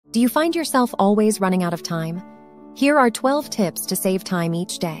Do you find yourself always running out of time? Here are 12 tips to save time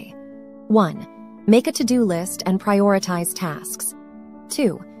each day. 1. Make a to-do list and prioritize tasks.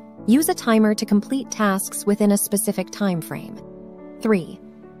 2. Use a timer to complete tasks within a specific time frame. 3.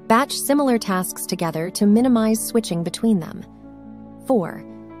 Batch similar tasks together to minimize switching between them. 4.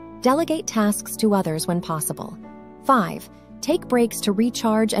 Delegate tasks to others when possible. 5. Take breaks to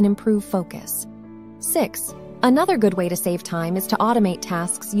recharge and improve focus. 6. Another good way to save time is to automate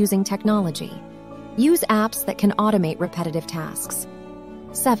tasks using technology. Use apps that can automate repetitive tasks.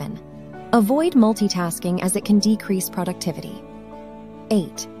 7. Avoid multitasking as it can decrease productivity.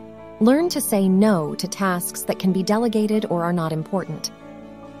 8. Learn to say no to tasks that can be delegated or are not important.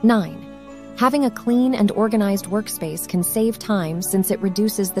 9. Having a clean and organized workspace can save time since it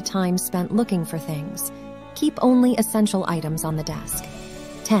reduces the time spent looking for things. Keep only essential items on the desk.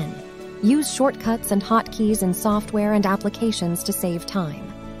 10. Use shortcuts and hotkeys in software and applications to save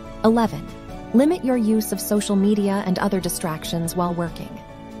time. 11. Limit your use of social media and other distractions while working.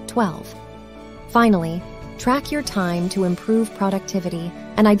 12. Finally, track your time to improve productivity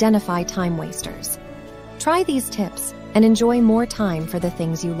and identify time wasters. Try these tips and enjoy more time for the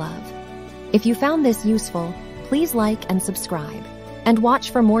things you love. If you found this useful, please like and subscribe, and watch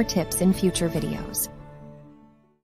for more tips in future videos.